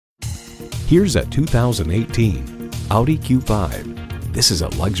Here's a 2018 Audi Q5. This is a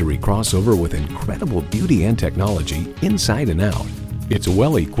luxury crossover with incredible beauty and technology inside and out. It's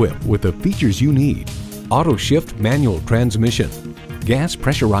well equipped with the features you need: auto shift manual transmission, gas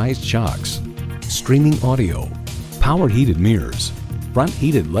pressurized shocks, streaming audio, power heated mirrors, front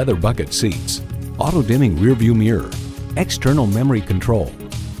heated leather bucket seats, auto dimming rear view mirror, external memory control,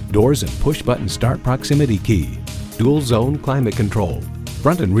 doors and push button start proximity key, dual zone climate control,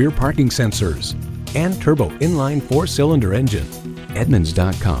 front and rear parking sensors, and turbo inline 4-cylinder engine.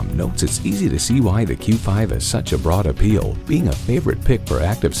 Edmunds.com notes it's easy to see why the Q5 has such a broad appeal, being a favorite pick for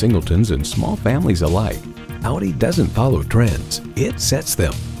active singletons and small families alike. Audi doesn't follow trends, it sets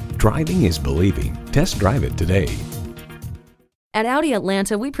them. Driving is believing. Test drive it today. At Audi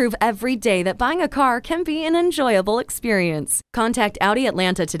Atlanta, we prove every day that buying a car can be an enjoyable experience. Contact Audi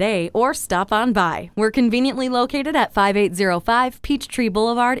Atlanta today or stop on by. We're conveniently located at 5805 Peachtree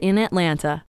Boulevard in Atlanta.